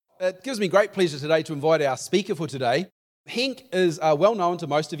It gives me great pleasure today to invite our speaker for today. Henk is well known to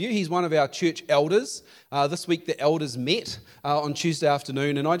most of you. He's one of our church elders. This week the elders met on Tuesday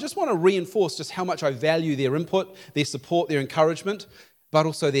afternoon, and I just want to reinforce just how much I value their input, their support, their encouragement, but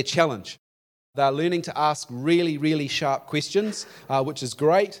also their challenge. They're learning to ask really, really sharp questions, which is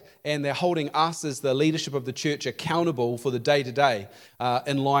great, and they're holding us as the leadership of the church accountable for the day-to-day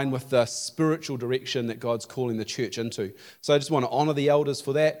in line with the spiritual direction that God's calling the church into. So I just want to honour the elders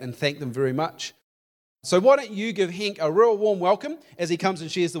for that and thank them very much. So why don't you give Henk a real warm welcome as he comes and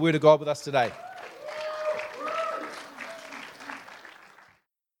shares the Word of God with us today.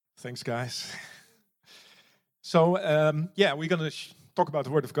 Thanks, guys. So, we're going to talk about the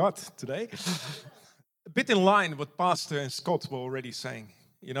Word of God today. A bit in line with Pastor and Scott were already saying.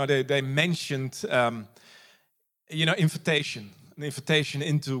 You know, they mentioned, invitation, an invitation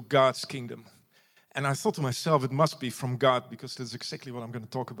into God's kingdom. And I thought to myself, it must be from God, because that's exactly what I'm going to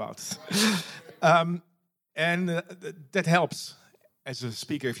talk about. That helps as a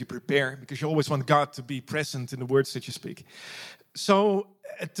speaker if you prepare, because you always want God to be present in the words that you speak. So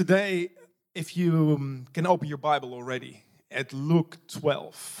today, if you can open your Bible already, at Luke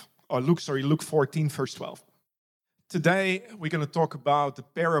 14, verse 12. Today, we're going to talk about the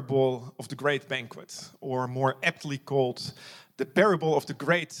parable of the great banquet, or more aptly called, the parable of the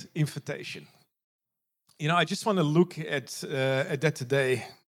great invitation. You know, I just want to look at that today,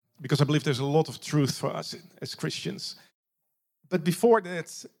 because I believe there's a lot of truth for us as Christians. But before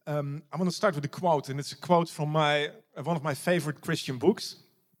that, I want to start with a quote, and it's a quote from one of my favorite Christian books.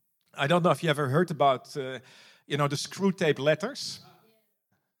 I don't know if you ever heard about the screw tape letters.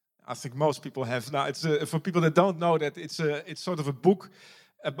 I think most people have. Now, it's for people that don't know that, it's sort of a book,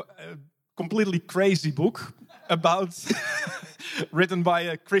 a completely crazy book about written by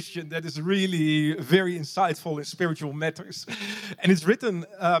a Christian that is really very insightful in spiritual matters, and it's written,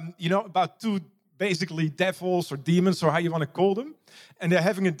 about two basically devils or demons, or how you want to call them, and they're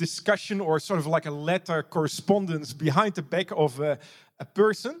having a discussion, or sort of like a letter correspondence behind the back of a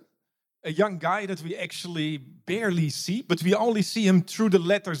person. A young guy that we actually barely see, but we only see him through the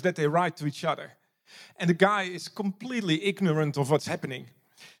letters that they write to each other. And the guy is completely ignorant of what's happening.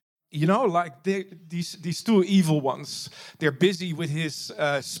 You know, like these two evil ones, they're busy with his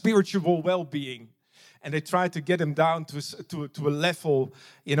spiritual well-being. And they try to get him down to a level,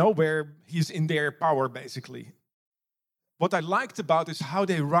 where he's in their power, basically. What I liked about is how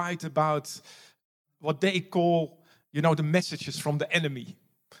they write about what they call, the messages from the enemy.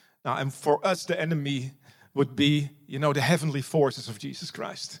 Now, and for us, the enemy would be, the heavenly forces of Jesus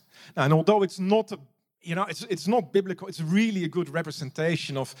Christ. Now, and although it's not, it's not biblical, it's really a good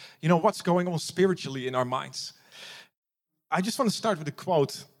representation of, what's going on spiritually in our minds. I just want to start with a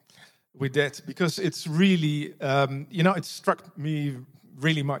quote with that, because it's really, it struck me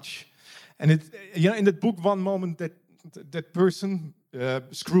really much. And in that book, one moment that person,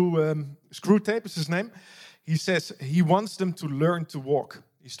 Screw Tape is his name, he says he wants them to learn to walk.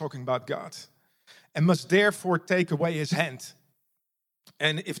 He's talking about God, and must therefore take away his hand.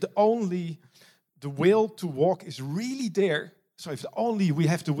 And if the will to walk is really there, so if only we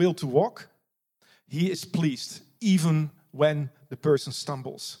have the will to walk, he is pleased, even when the person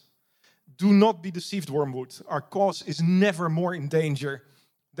stumbles. Do not be deceived, Wormwood. Our cause is never more in danger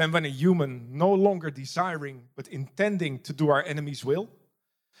than when a human, no longer desiring, but intending to do our enemy's will,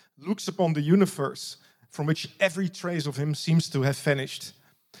 looks upon the universe from which every trace of him seems to have vanished,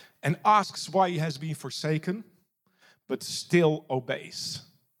 and asks why he has been forsaken, but still obeys.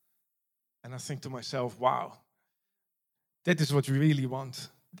 And I think to myself, wow, that is what we really want.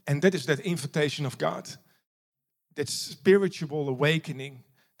 And that is that invitation of God, that spiritual awakening,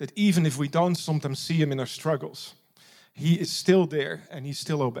 that even if we don't sometimes see him in our struggles, he is still there and he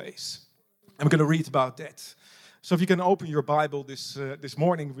still obeys. I'm going to read about that. So if you can open your Bible this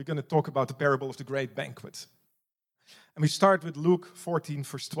morning, we're going to talk about the parable of the great banquet. And we start with Luke 14,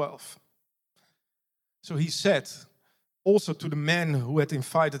 verse 12. So he said also to the men who had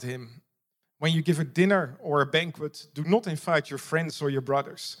invited him, when you give a dinner or a banquet, do not invite your friends or your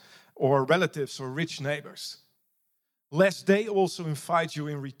brothers, or relatives or rich neighbors, lest they also invite you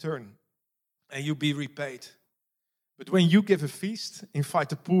in return, and you be repaid. But when you give a feast, invite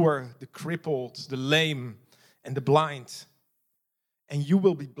the poor, the crippled, the lame, and the blind, and you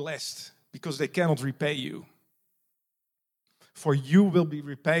will be blessed, because they cannot repay you. For you will be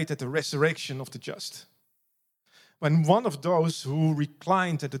repaid at the resurrection of the just. When one of those who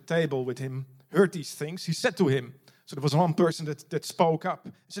reclined at the table with him heard these things, he said to him, so there was one person that spoke up.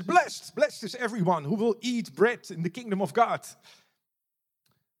 He said, blessed is everyone who will eat bread in the kingdom of God.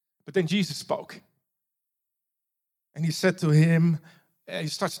 But then Jesus spoke. And he said to him, he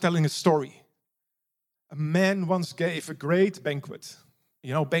starts telling a story. A man once gave a great banquet.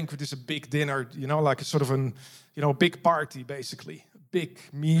 Banquet is a big dinner, like a sort of a big party, basically. Big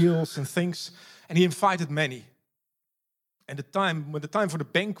meals and things. And he invited many. And when the time for the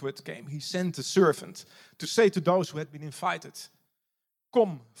banquet came, he sent a servant to say to those who had been invited,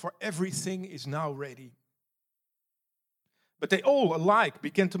 "Come, for everything is now ready." But they all alike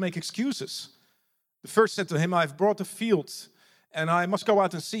began to make excuses. The first said to him, "I've brought a field, and I must go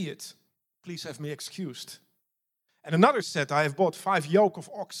out and see it. Please have me excused." And another said, "I have bought 5 yoke of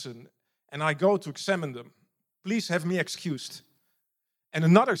oxen, and I go to examine them. Please have me excused." And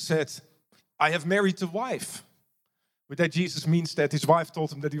another said, "I have married a wife." With that, Jesus means that his wife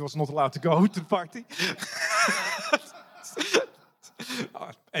told him that he was not allowed to go to the party.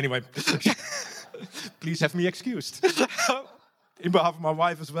 Anyway, please have me excused. In behalf of my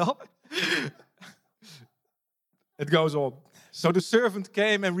wife as well. It goes on. So the servant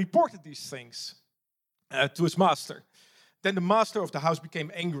came and reported these things to his master. Then the master of the house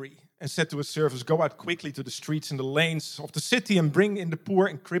became angry and said to his servants, "Go out quickly to the streets and the lanes of the city and bring in the poor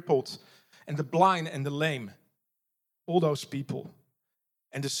and crippled and the blind and the lame." All those people.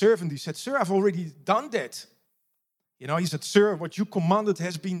 And the servant, he said, "Sir, I've already done that." He said, "Sir, what you commanded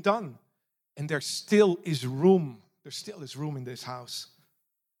has been done. And there still is room. There still is room in this house.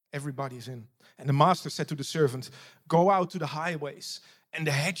 Everybody's in." And the master said to the servant, "Go out to the highways and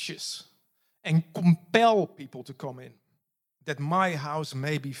the hedges and compel people to come in, that my house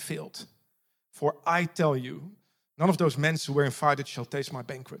may be filled. For I tell you, none of those men who were invited shall taste my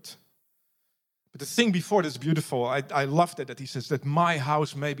banquet." But the thing before that's beautiful, I love that he says that my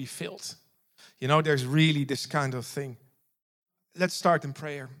house may be filled. There's really this kind of thing. Let's start in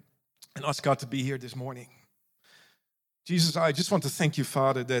prayer and ask God to be here this morning. Jesus, I just want to thank you,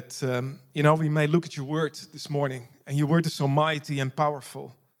 Father, that, we may look at your word this morning. And your word is so mighty and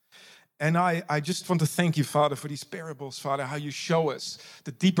powerful. And I just want to thank you, Father, for these parables, Father, how you show us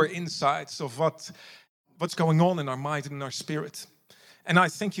the deeper insights of what's going on in our mind and in our spirit. And I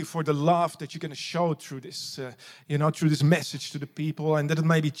thank you for the love that you're going to show through this, through this message to the people, and that it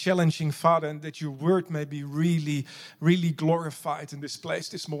may be challenging, Father, and that your word may be really, really glorified in this place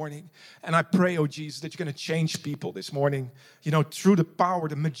this morning. And I pray, oh Jesus, that you're going to change people this morning, through the power,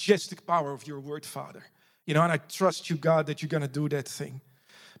 the majestic power of your word, Father. And I trust you, God, that you're going to do that thing.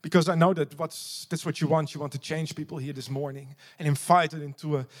 Because I know that that's what you want. You want to change people here this morning and invite it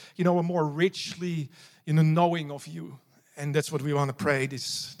into a more richly, knowing of you. And that's what we want to pray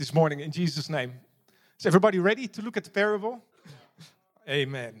this morning in Jesus' name. Is everybody ready to look at the parable?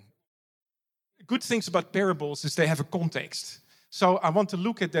 Amen. Good things about parables is they have a context. So I want to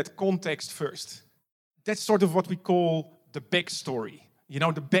look at that context first. That's sort of what we call the backstory.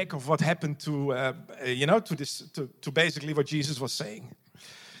 The back of what happened to basically what Jesus was saying.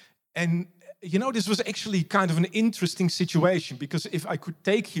 And, this was actually kind of an interesting situation, because if I could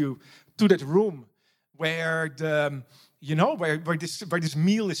take you to that room where where this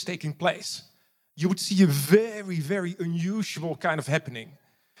meal is taking place, you would see a very, very unusual kind of happening.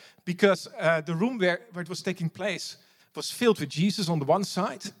 Because the room where it was taking place was filled with Jesus on the one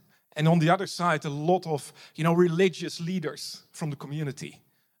side, and on the other side, a lot of, religious leaders from the community.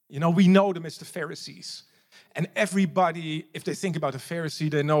 We know them as the Pharisees. And everybody, if they think about a Pharisee,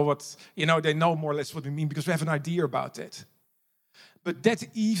 they know they know more or less what we mean, because we have an idea about it. But that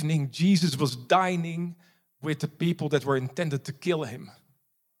evening, Jesus was dining with the people that were intended to kill him.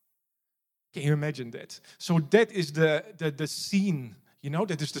 Can you imagine that? So that is the scene,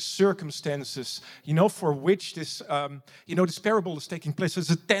 that is the circumstances, for which this, this parable is taking place. It's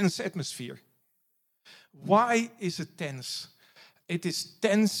a tense atmosphere. Why is it tense? It is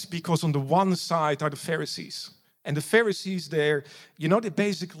tense because on the one side are the Pharisees. And the Pharisees, they're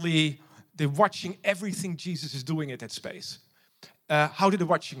watching everything Jesus is doing at that space. How are they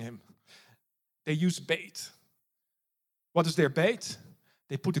watching him? They use bait. What is their bait?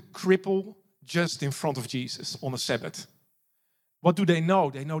 They put a cripple just in front of Jesus on a Sabbath. What do they know?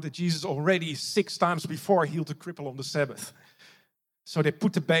 They know that Jesus already 6 times before healed a cripple on the Sabbath. So they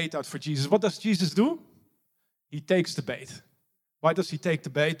put the bait out for Jesus. What does Jesus do? He takes the bait. Why does he take the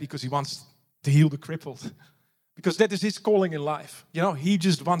bait? Because he wants to heal the crippled. Because that is his calling in life. He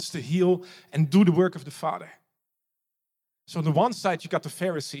just wants to heal and do the work of the Father. So on the one side, you got the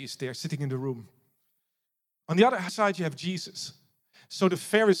Pharisees there sitting in the room. On the other side, you have Jesus. So the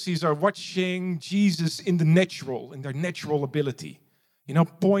Pharisees are watching Jesus in their natural ability.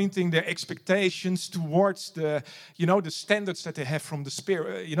 Pointing their expectations towards the standards that they have from the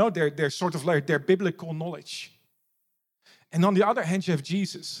Spirit. They're sort of like their biblical knowledge. And on the other hand, you have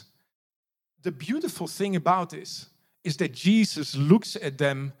Jesus. The beautiful thing about this is that Jesus looks at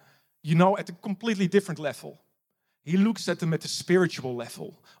them, at a completely different level. He looks at them at the spiritual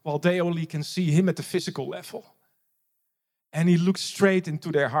level, while they only can see him at the physical level. And he looks straight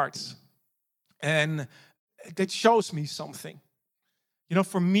into their hearts. And that shows me something.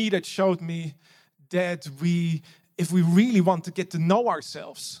 For me, that showed me that if we really want to get to know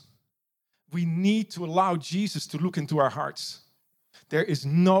ourselves, we need to allow Jesus to look into our hearts. There is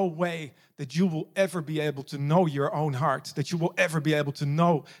no way that you will ever be able to know your own heart, that you will ever be able to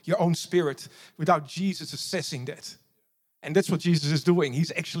know your own spirit without Jesus assessing that. And that's what Jesus is doing.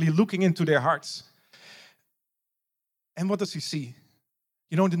 He's actually looking into their hearts. And what does he see?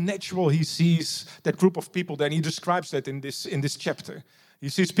 In the natural, he sees that group of people there, and he describes that in this chapter. He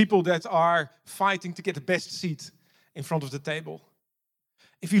sees people that are fighting to get the best seat in front of the table.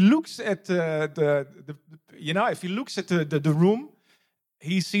 If he looks at the room,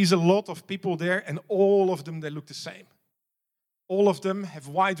 he sees a lot of people there, and all of them, they look the same. All of them have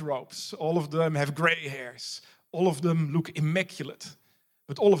white robes. All of them have gray hairs. All of them look immaculate.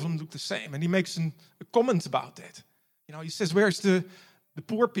 But all of them look the same. And he makes a comment about that. He says, where's the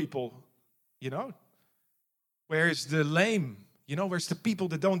poor people? Where is the lame? Where's the people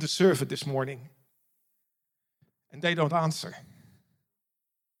that don't deserve it this morning? And they don't answer.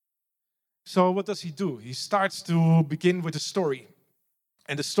 So what does he do? He starts to begin with a story.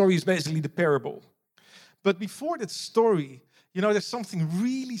 And the story is basically the parable. But before that story, there's something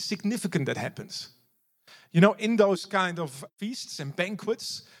really significant that happens. In those kind of feasts and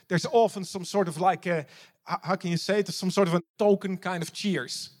banquets, there's often some sort of how can you say it? Some sort of a token kind of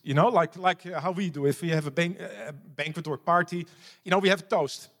cheers, like how we do. If we have a banquet or a party, we have a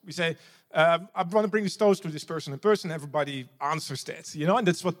toast. We say, I want to bring this toast to this person. And everybody answers that, and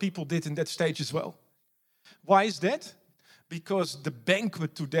that's what people did in that stage as well. Why is that? Because the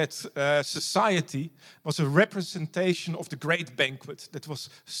banquet to that society was a representation of the great banquet that was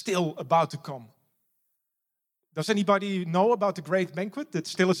still about to come. Does anybody know about the great banquet that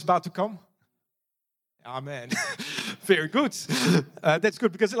still is about to come? Amen. Very good. That's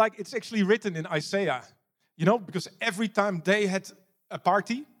good because it's actually written in Isaiah. Because every time they had a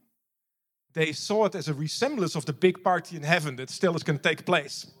party, they saw it as a resemblance of the big party in heaven that still is going to take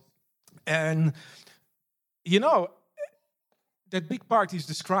place. And, that big party is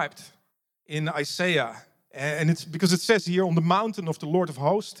described in Isaiah. And it's because it says here, on the mountain of the Lord of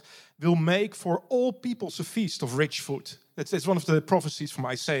hosts will make for all peoples a feast of rich food. That's one of the prophecies from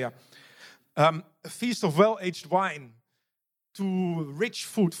Isaiah. A feast of well-aged wine, to rich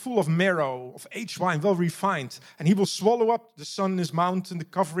food full of marrow, of aged wine well refined. And he will swallow up the sun in his mountain, the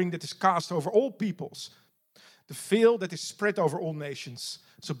covering that is cast over all peoples, the veil that is spread over all nations.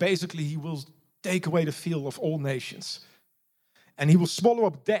 So basically he will take away the veil of all nations. And he will swallow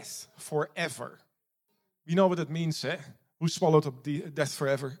up death forever. You know what that means, eh? Who swallowed up death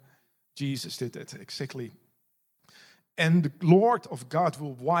forever? Jesus did it, exactly. And the Lord of God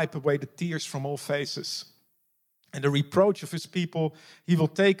will wipe away the tears from all faces. And the reproach of his people he will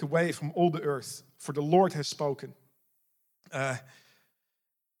take away from all the earth, for the Lord has spoken.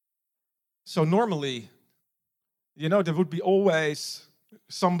 So normally, there would be always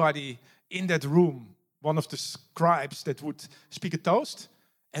somebody in that room, one of the scribes that would speak a toast,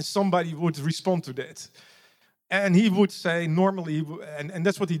 and somebody would respond to that. And he would say normally, and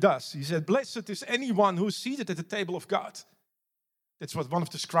that's what he does. He said, blessed is anyone who is seated at the table of God. That's what one of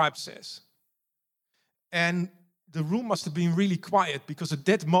the scribes says. And the room must have been really quiet because at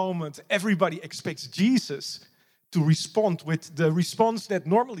that moment, everybody expects Jesus to respond with the response that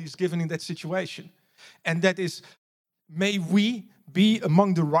normally is given in that situation. And that is, may we be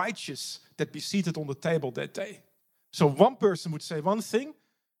among the righteous that be seated on the table that day. So one person would say one thing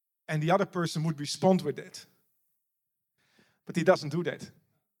and the other person would respond with it. But he doesn't do that.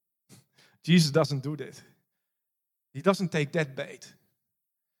 Jesus doesn't do that. He doesn't take that bait.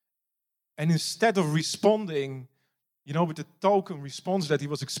 And instead of responding, with the token response that he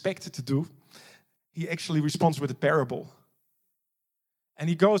was expected to do, he actually responds with a parable. And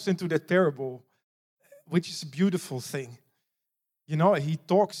he goes into that parable, which is a beautiful thing. He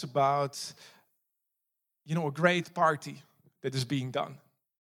talks about, a great party that is being done.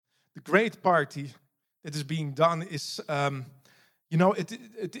 The great party that is being done is,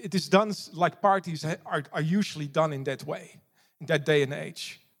 it is done like parties are usually done in that way, in that day and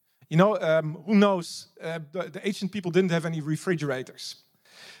age. Who knows, the ancient people didn't have any refrigerators.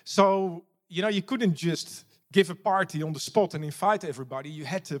 So, you couldn't just give a party on the spot and invite everybody. You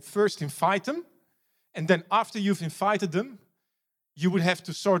had to first invite them. And then after you've invited them, you would have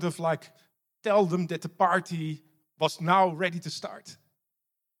to sort of tell them that the party was now ready to start.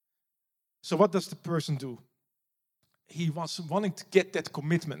 So what does the person do? he was wanting to get that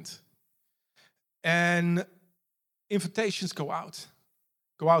commitment. And invitations go out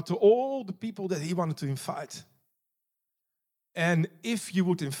to all the people that he wanted to invite. And if you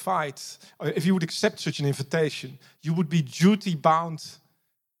would invite, or if you would accept such an invitation, you would be duty bound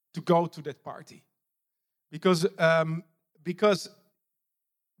to go to that party. Because the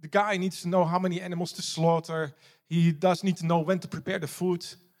guy needs to know how many animals to slaughter. He does need to know when to prepare the food.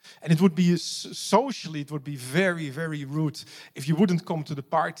 And it would be socially, it would be very, very rude if you wouldn't come to the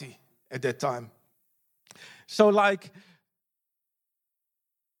party at that time. So like,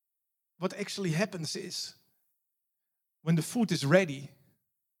 what actually happens is, when the food is ready,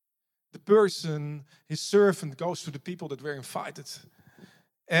 the person, his servant, goes to the people that were invited.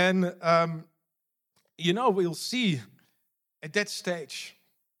 And, we'll see at that stage,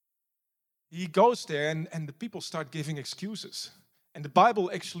 he goes there and the people start giving excuses. And the Bible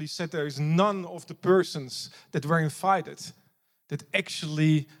actually said there is none of the persons that were invited that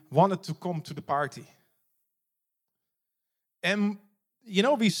actually wanted to come to the party. And,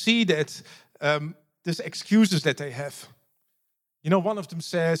 we see that there's excuses that they have. One of them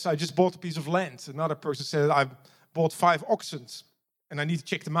says, I just bought a piece of land. Another person said, I bought 5 oxen and I need to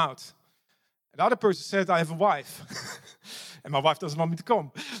check them out. Another person said, I have a wife and my wife doesn't want me to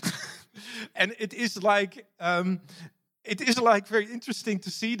come. And it is like very interesting to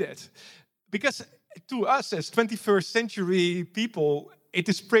see that. Because to us as 21st century people, it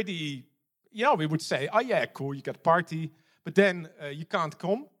is pretty, we would say, oh yeah, cool, you got a party, but then you can't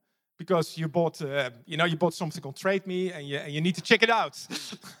come because you bought something on Trade Me and you need to check it out.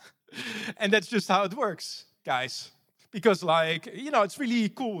 And that's just how it works, guys. Because it's really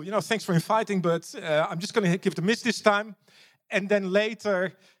cool, thanks for inviting, but I'm just going to give it a miss this time. And then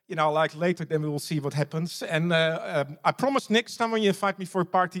later, then we will see what happens. And I promise next time when you invite me for a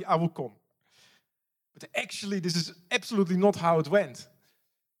party, I will come. But actually, this is absolutely not how it went.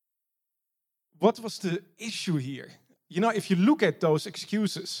 What was the issue here? If you look at those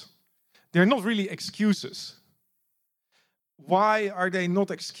excuses, they're not really excuses. Why are they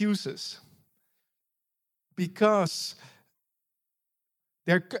not excuses? Because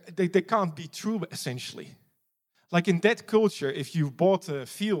they can't be true, essentially. Like in that culture, if you bought a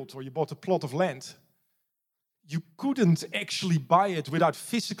field or you bought a plot of land, you couldn't actually buy it without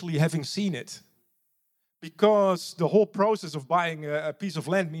physically having seen it. Because the whole process of buying a piece of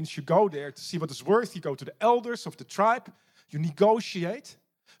land means you go there to see what it's worth. You go to the elders of the tribe. You negotiate.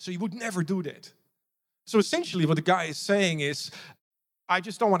 So you would never do that. So essentially what the guy is saying is, I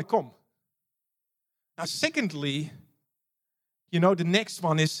just don't want to come. Now, secondly, the next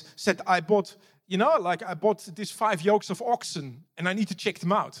one is, said, I bought these 5 yokes of oxen and I need to check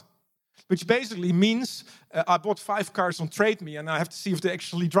them out. Which basically means I bought 5 cars on Trade Me and I have to see if they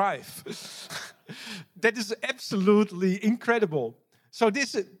actually drive. That is absolutely incredible. So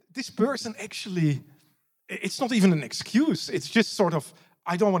this person actually, it's not even an excuse. It's just sort of,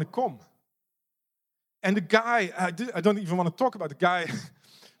 I don't want to come. And the guy, I don't even want to talk about the guy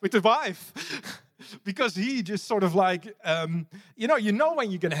with the wife. Because he just sort of when you're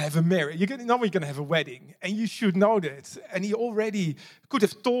going to have a marriage, when you're going to have a wedding, and you should know that. And he already could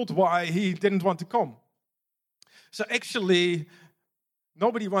have told why he didn't want to come. So actually,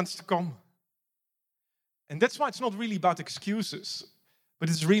 nobody wants to come. And that's why it's not really about excuses, but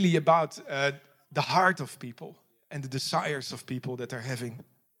it's really about the heart of people and the desires of people that they're having.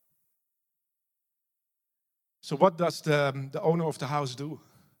 So what does the owner of the house do?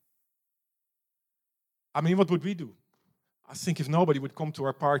 I mean, what would we do? I think if nobody would come to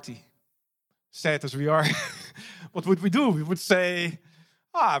our party, sad as we are, what would we do? We would say,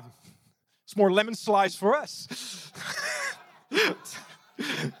 it's more lemon slice for us.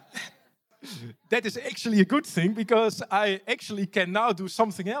 That is actually a good thing because I actually can now do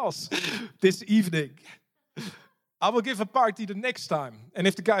something else this evening. I will give a party the next time. And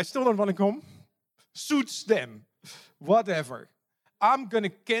if the guys still don't want to come, suits them, whatever. I'm going to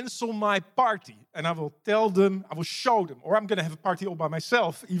cancel my party and I will tell them, I will show them, or I'm going to have a party all by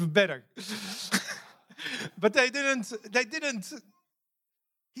myself, even better. But he didn't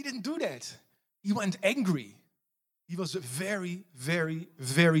do that. He went angry. He was very, very,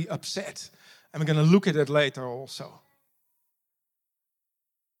 very upset. And we're going to look at that later also.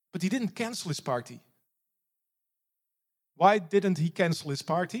 But he didn't cancel his party. Why didn't he cancel his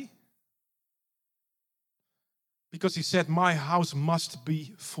party? Because he said, my house must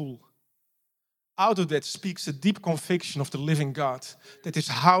be full. Out of that speaks a deep conviction of the living God, that his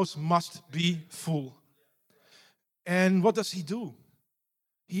house must be full. And what does he do?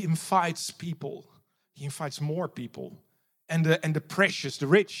 He invites people. He invites more people. And the precious, the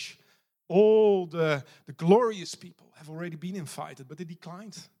rich, All the glorious people have already been invited, but they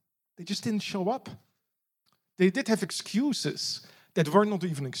declined. They just didn't show up. They did have excuses that were not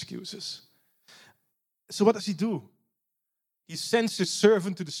even excuses. So what does he do? He sends his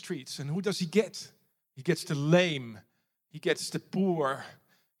servant to the streets. And who does he get? He gets the lame. He gets the poor.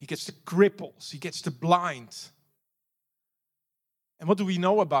 He gets the cripples. He gets the blind. And what do we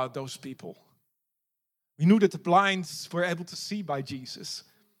know about those people? We knew that the blind were able to see by Jesus.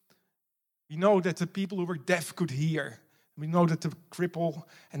 We know that the people who were deaf could hear. We know that the cripple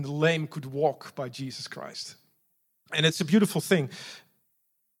and the lame could walk by Jesus Christ. And it's a beautiful thing.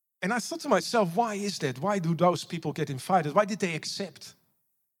 And I thought to myself, why is that? Why do those people get invited? Why did they accept?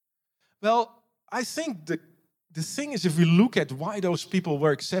 Well, I think the thing is, if we look at why those people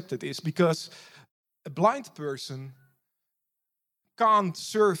were accepted, is because a blind person can't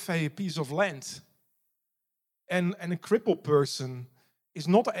survey a piece of land. And a crippled person is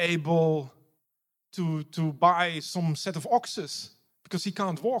not able to buy some set of oxes because he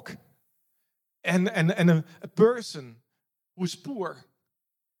can't walk. And a person who's poor,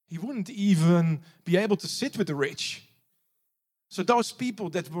 he wouldn't even be able to sit with the rich. So those people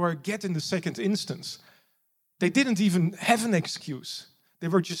that were getting the second instance, they didn't even have an excuse. They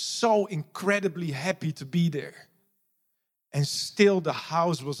were just so incredibly happy to be there. And still the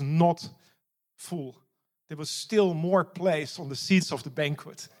house was not full. There was still more place on the seats of the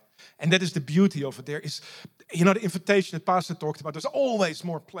banquet. And that is the beauty of it. There is, the invitation that Pastor talked about, there's always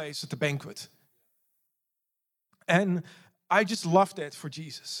more place at the banquet. And I just love that for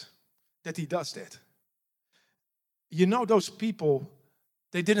Jesus, that he does that. Those people,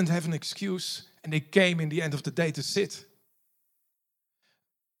 they didn't have an excuse, and they came in the end of the day to sit.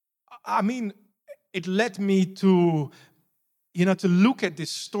 I mean, it led me to look at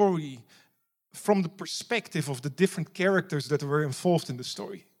this story from the perspective of the different characters that were involved in the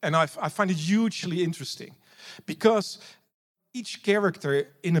story. And I find it hugely interesting, because each character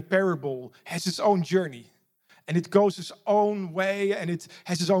in a parable has its own journey. And it goes its own way, and it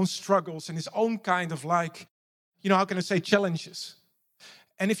has its own struggles and its own kind of challenges.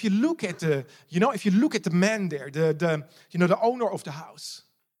 And if you look at the man there, the owner of the house,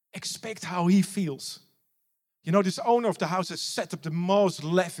 expect how he feels. This owner of the house has set up the most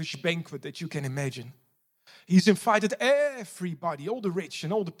lavish banquet that you can imagine. He's invited everybody, all the rich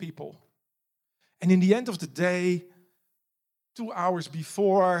and all the people. And in the end of the day, 2 hours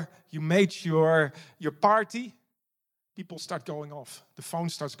before you made your party, people start going off. The phone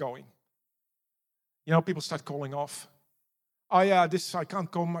starts going. People start calling off. Oh yeah, I can't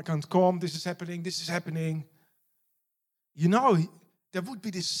come, this is happening. There would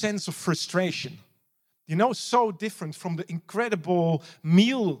be this sense of frustration. So different from the incredible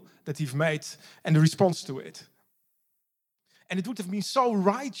meal that he's made and the response to it. And it would have been so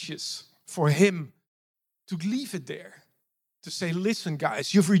righteous for him to leave it there. To say, listen,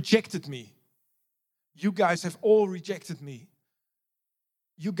 guys, you've rejected me. You guys have all rejected me.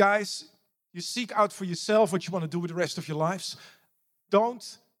 You guys, you seek out for yourself what you want to do with the rest of your lives.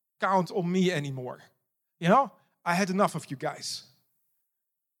 Don't count on me anymore. I had enough of you guys.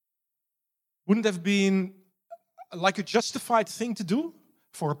 Wouldn't have been like a justified thing to do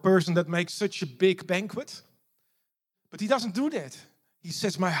for a person that makes such a big banquet? But he doesn't do that. He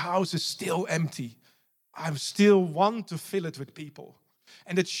says, my house is still empty. I still want to fill it with people.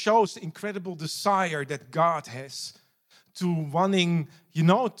 And it shows the incredible desire that God has to wanting,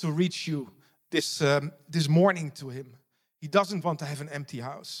 to reach you this morning to him. He doesn't want to have an empty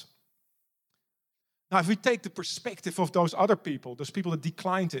house. Now, if we take the perspective of those other people, those people that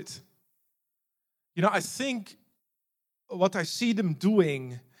declined it, I think what I see them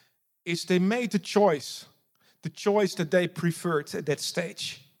doing is they made the choice that they preferred at that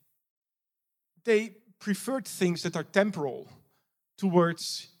stage. They preferred things that are temporal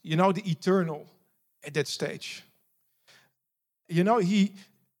towards, the eternal at that stage.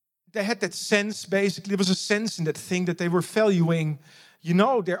 They had that sense, basically, there was a sense in that thing that they were valuing,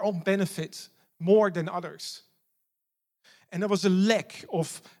 their own benefit more than others. And there was a lack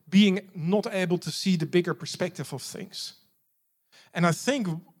of being not able to see the bigger perspective of things. And I think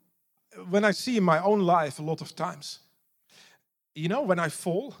when I see in my own life a lot of times, when I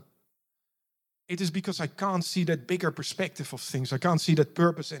fall, it is because I can't see that bigger perspective of things. I can't see that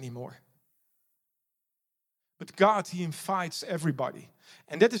purpose anymore. But God, he invites everybody.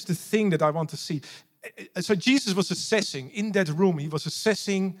 And that is the thing that I want to see. So Jesus was assessing, in that room, he was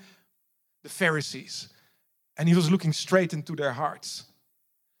assessing the Pharisees. And he was looking straight into their hearts.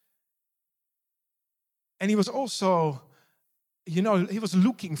 And he was also, he was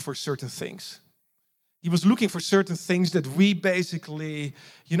looking for certain things. He was looking for certain things that we basically,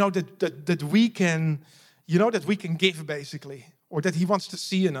 that we can, that we can give basically, or that he wants to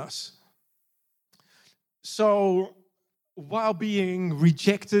see in us. So while being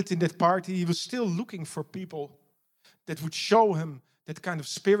rejected in that party, he was still looking for people that would show him that kind of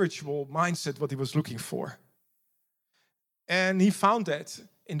spiritual mindset, what he was looking for. And he found that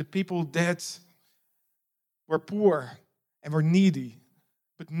in the people that were poor and were needy,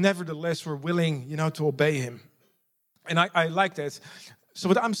 but nevertheless were willing, to obey him. And I like that. So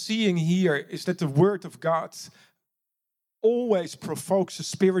what I'm seeing here is that the word of God always provokes a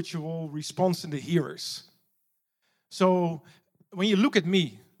spiritual response in the hearers. So when you look at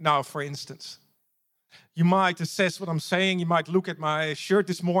me now, for instance, you might assess what I'm saying. You might look at my shirt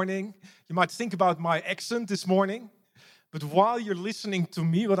this morning. You might think about my accent this morning. But while you're listening to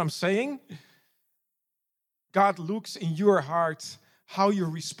me, what I'm saying, God looks in your heart how your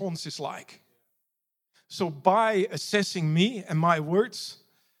response is like. So by assessing me and my words,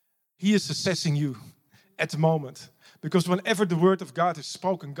 he is assessing you at the moment. Because whenever the word of God is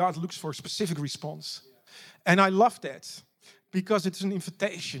spoken, God looks for a specific response. And I love that because it's an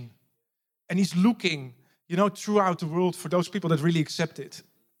invitation. And he's looking, throughout the world for those people that really accept it.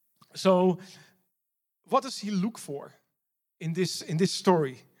 So what does he look for in this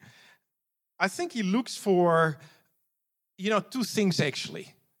story? I think he looks for, two things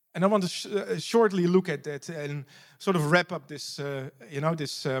actually. And I want to shortly look at that and sort of wrap up this,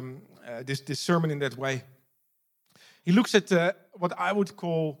 this sermon in that way. He looks at what I would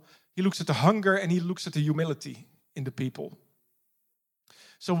call, he looks at the hunger and he looks at the humility in the people.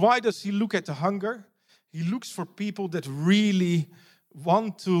 So why does he look at the hunger? He looks for people that really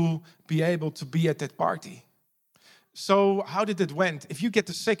want to be able to be at that party. So how did it went? If you get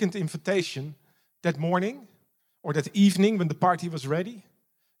the second invitation that morning or that evening when the party was ready,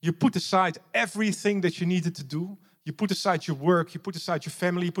 you put aside everything that you needed to do. You put aside your work, you put aside your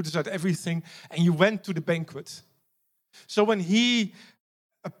family, you put aside everything, and you went to the banquet. So when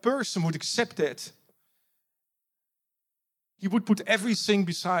a person would accept that, he would put everything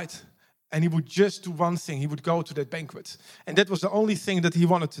beside and he would just do one thing. He would go to that banquet. And that was the only thing that he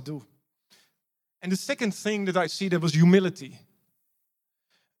wanted to do. And the second thing that I see there was humility.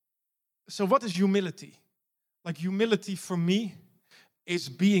 So what is humility? Like humility for me is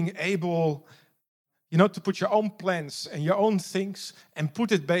being able, to put your own plans and your own things and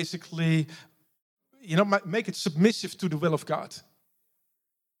put it basically, make it submissive to the will of God.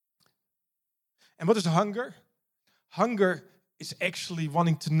 And what is hunger? Hunger is actually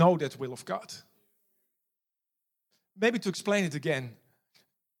wanting to know that will of God. Maybe to explain it again,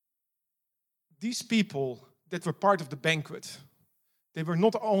 these people that were part of the banquet, they were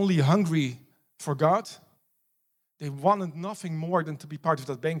not only hungry for God, they wanted nothing more than to be part of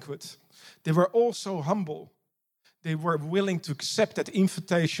that banquet. They were also humble. They were willing to accept that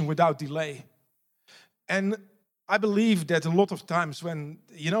invitation without delay. And I believe that a lot of times when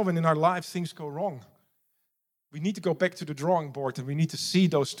in our life things go wrong, we need to go back to the drawing board and we need to see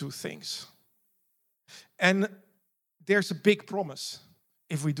those two things. And there's a big promise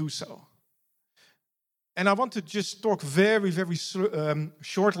if we do so. And I want to just talk very, very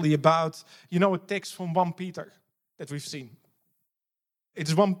shortly about, a text from 1 Peter that we've seen.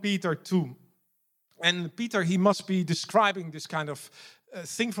 It's 1 Peter 2. And Peter, he must be describing this kind of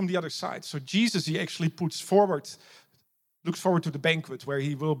thing from the other side. So Jesus, he actually looks forward to the banquet where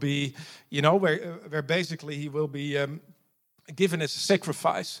he will be, where basically he will be given as a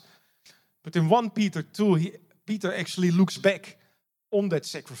sacrifice. But in 1 Peter 2, Peter actually looks back on that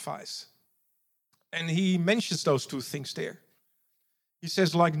sacrifice. And he mentions those two things there. He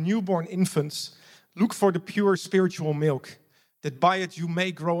says, like newborn infants, look for the pure spiritual milk, that by it you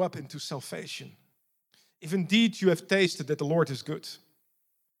may grow up into salvation. If indeed you have tasted that the Lord is good.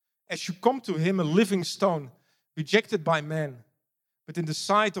 As you come to him, a living stone, rejected by men, but in the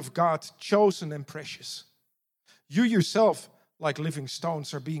sight of God, chosen and precious. You yourself, like living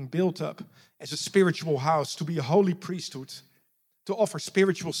stones, are being built up as a spiritual house to be a holy priesthood, to offer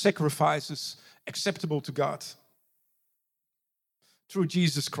spiritual sacrifices acceptable to God through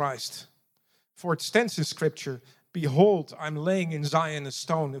Jesus Christ. For it stands in Scripture, behold, I'm laying in Zion a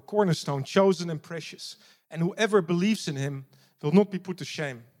stone, a cornerstone, chosen and precious, and whoever believes in him will not be put to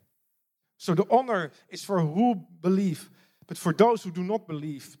shame. So the honor is for who believe, but for those who do not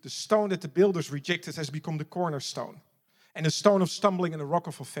believe, the stone that the builders rejected has become the cornerstone, and a stone of stumbling and a rock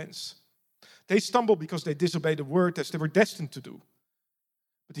of offense. They stumble because they disobey the word as they were destined to do.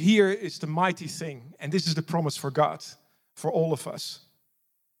 But here is the mighty thing, and this is the promise for God, for all of us.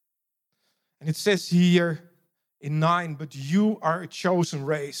 And it says here in 9, but you are a chosen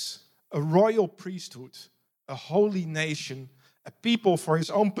race, a royal priesthood, a holy nation, a people for his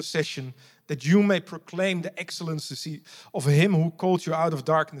own possession, that you may proclaim the excellency of him who called you out of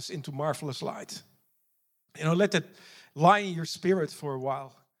darkness into marvelous light. Let that lie in your spirit for a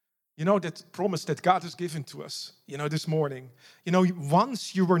while. That promise that God has given to us, this morning.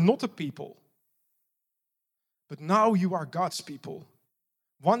 Once you were not a people, but now you are God's people.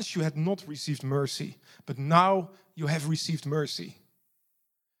 Once you had not received mercy, but now you have received mercy.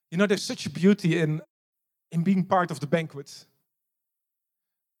 There's such a beauty in being part of the banquet.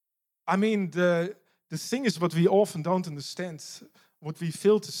 I mean, the thing is, what we often don't understand, what we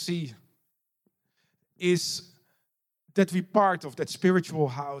fail to see, is that we're part of that spiritual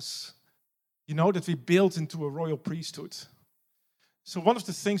house, that we built into a royal priesthood. So one of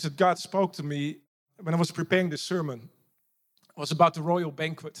the things that God spoke to me when I was preparing this sermon was about the royal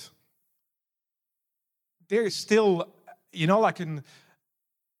banquet. There is still, like an,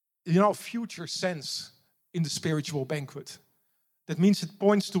 future sense in the spiritual banquet. That means it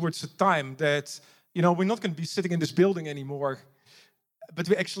points towards a time that, we're not going to be sitting in this building anymore, but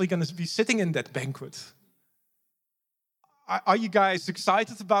we're actually going to be sitting in that banquet. Are you guys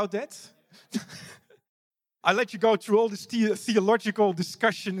excited about that? I let you go through all this theological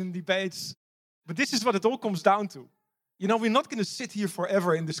discussion and debates, but this is what it all comes down to. We're not going to sit here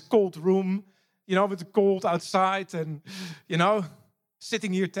forever in this cold room, with the cold outside and,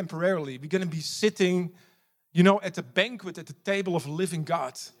 sitting here temporarily. We're going to be sitting, at the banquet at the table of a living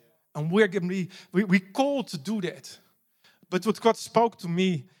God. And we're called to do that. But what God spoke to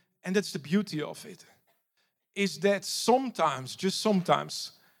me, and that's the beauty of it, is that sometimes, just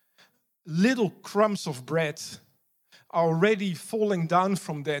sometimes, little crumbs of bread are already falling down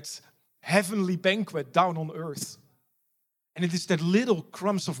from that heavenly banquet down on earth. And it is that little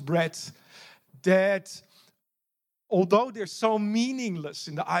crumbs of bread that, although they're so meaningless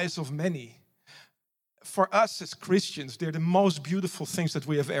in the eyes of many, for us as Christians, they're the most beautiful things that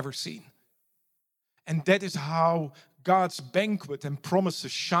we have ever seen. And that is how God's banquet and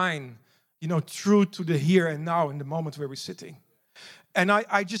promises shine, through to the here and now in the moment where we're sitting. And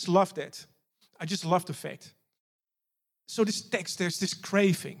I just love that. I just love the fact. So this text, there's this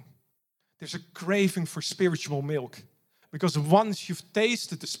craving. There's a craving for spiritual milk. Because once you've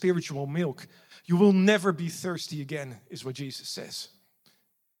tasted the spiritual milk, you will never be thirsty again, is what Jesus says.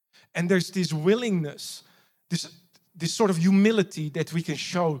 And there's this willingness, this sort of humility that we can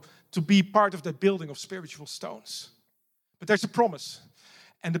show to be part of that building of spiritual stones. But there's a promise.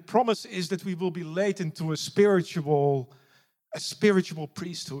 And the promise is that we will be led into a spiritual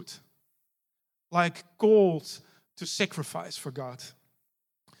priesthood, like called to sacrifice for God.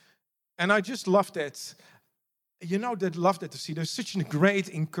 And I just love that. Love that to see. There's such a great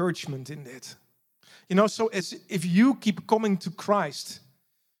encouragement in that. So if you keep coming to Christ,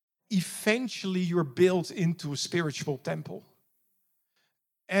 eventually you're built into a spiritual temple.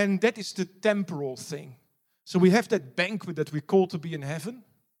 And that is the temporal thing. So we have that banquet that we call to be in heaven,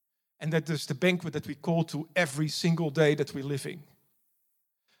 and that is the banquet that we call to every single day that we're living.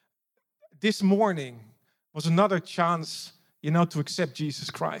 This morning was another chance, to accept Jesus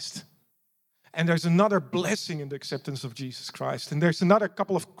Christ. And there's another blessing in the acceptance of Jesus Christ. And there's another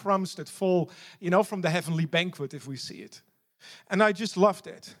couple of crumbs that fall, from the heavenly banquet if we see it. And I just love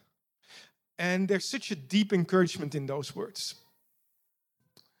that. And there's such a deep encouragement in those words.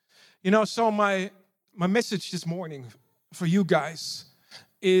 So my message this morning for you guys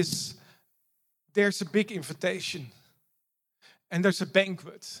is there's a big invitation. And there's a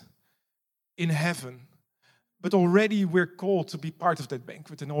banquet in heaven. But already we're called to be part of that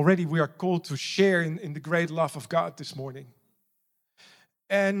banquet. And already we are called to share in the great love of God this morning.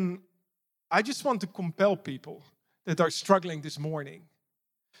 And I just want to compel people that are struggling this morning.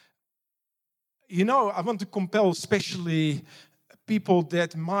 I want to compel especially people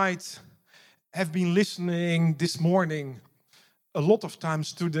that might have been listening this morning a lot of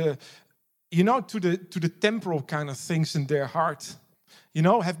times to the temporal kind of things in their heart.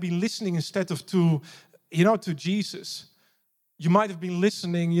 Have been listening instead of to Jesus. You might have been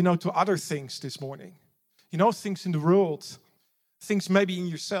listening, to other things this morning. Things in the world, things maybe in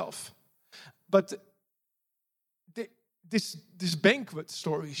yourself. But this banquet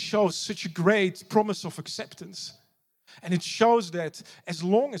story shows such a great promise of acceptance. And it shows that as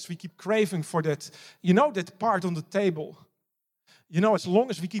long as we keep craving for that, that part on the table, as long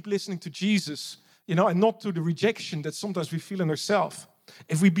as we keep listening to Jesus, and not to the rejection that sometimes we feel in ourselves,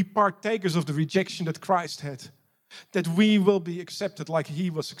 if we be partakers of the rejection that Christ had, that we will be accepted like he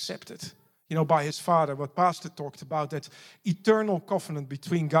was accepted, by his Father, what Pastor talked about, that eternal covenant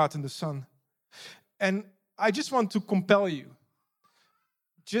between God and the Son. And I just want to compel you,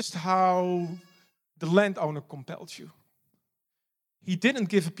 just how the landowner compelled you. He didn't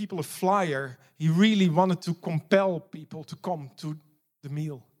give people a flyer. He really wanted to compel people to come to the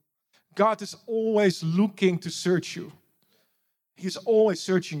meal. God is always looking to search you. He's always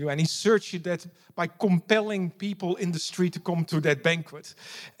searching you, and he searched you that by compelling people in the street to come to that banquet.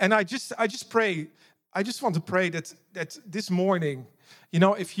 And I just want to pray that this morning,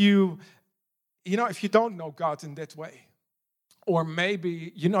 if you don't know God in that way, or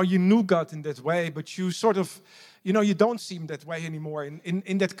maybe you knew God in that way, but you sort of, you don't see him that way anymore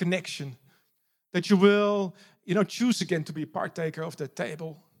in that connection, that you will, choose again to be a partaker of that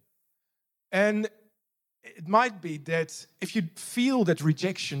table. And it might be that if you feel that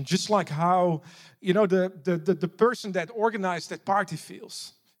rejection, just like how, the person that organized that party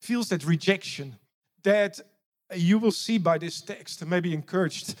feels that rejection, that you will see by this text and maybe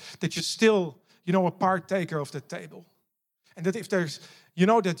encouraged that you're still, a partaker of the table. And that if there's,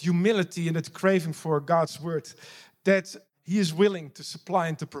 that humility and that craving for God's word, that he is willing to supply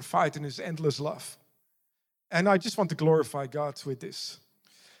and to provide in his endless love. And I just want to glorify God with this.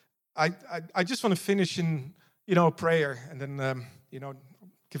 I just want to finish in, prayer and then,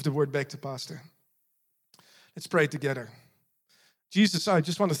 give the word back to Pastor. Let's pray together. Jesus, I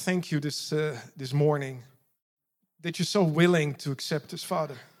just want to thank you this morning that you're so willing to accept us,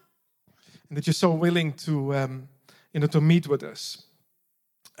 Father. And that you're so willing to, to meet with us.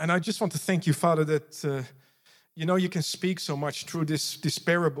 And I just want to thank you, Father, that, you can speak so much through this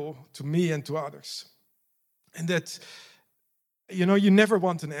parable to me and to others. And that, you never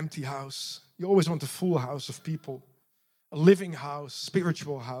want an empty house. You always want a full house of people. A living house,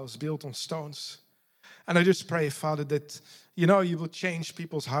 spiritual house built on stones. And I just pray, Father, that, you will change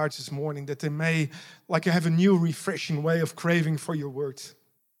people's hearts this morning, that they may, have a new refreshing way of craving for your word.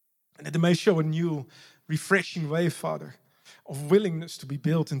 And that they may show a new refreshing way, Father, of willingness to be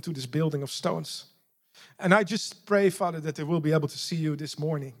built into this building of stones. And I just pray, Father, that they will be able to see you this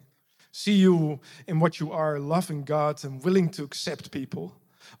morning. See you in what you are, loving God and willing to accept people.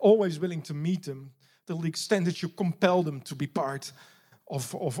 Always willing to meet them to the extent that you compel them to be part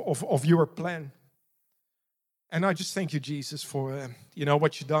of your plan. And I just thank you, Jesus, for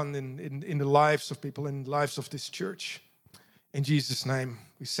what you've done in the lives of people, in the lives of this church. In Jesus' name,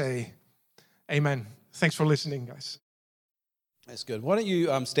 we say amen. Thanks for listening, guys. That's good. Why don't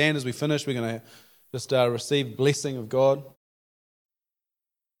you stand as we finish? We're going to just receive blessing of God.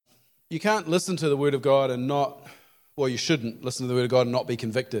 You can't listen to the Word of God and not, well, you shouldn't listen to the Word of God and not be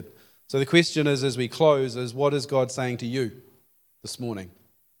convicted. So the question is, as we close, is what is God saying to you this morning?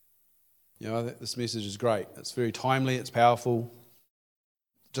 I think this message is great. It's very timely. It's powerful.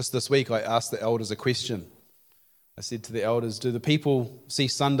 Just this week, I asked the elders a question. I said to the elders, do the people see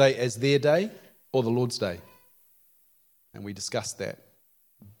Sunday as their day or the Lord's day? And we discussed that.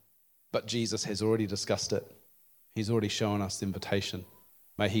 But Jesus has already discussed it. He's already shown us the invitation.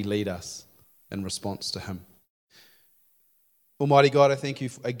 May he lead us in response to him. Almighty God, I thank you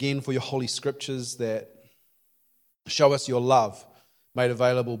again for your holy scriptures that show us your love made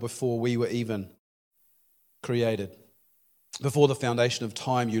available before we were even created. Before the foundation of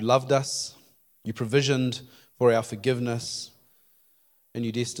time, you loved us, you provisioned for our forgiveness, and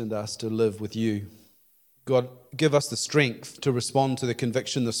you destined us to live with you. God, give us the strength to respond to the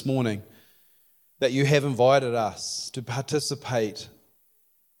conviction this morning that you have invited us to participate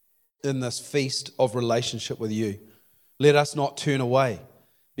in this feast of relationship with you. Let us not turn away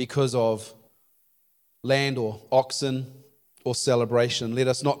because of land or oxen or celebration. Let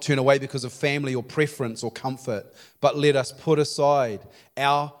us not turn away because of family or preference or comfort, but let us put aside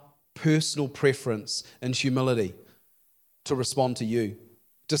our personal preference and humility to respond to you,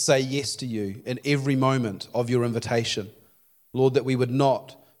 to say yes to you in every moment of your invitation. Lord, that we would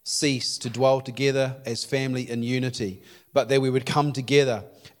not cease to dwell together as family in unity, but that we would come together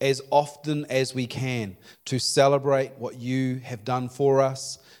as often as we can to celebrate what you have done for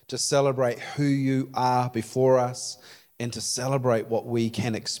us, to celebrate who you are before us, and to celebrate what we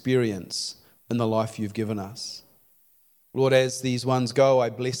can experience in the life you've given us. Lord, as these ones go, I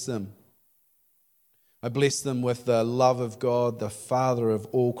bless them. I bless them with the love of God, the Father of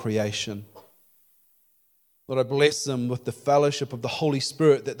all creation. Lord, I bless them with the fellowship of the Holy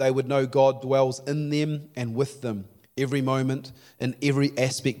Spirit, that they would know God dwells in them and with them every moment, in every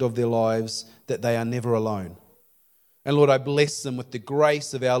aspect of their lives, that they are never alone. And Lord, I bless them with the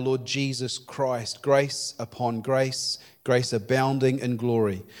grace of our Lord Jesus Christ, grace upon grace, grace abounding in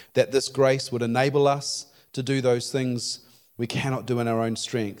glory, that this grace would enable us to do those things we cannot do in our own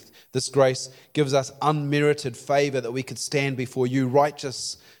strength. This grace gives us unmerited favor that we could stand before you,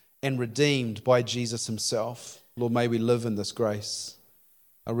 righteous and redeemed by Jesus himself. Lord, may we live in this grace.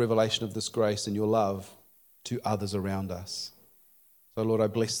 a revelation of this grace and your love to others around us. So, Lord, I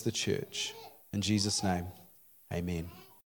bless the church. In Jesus' name, amen.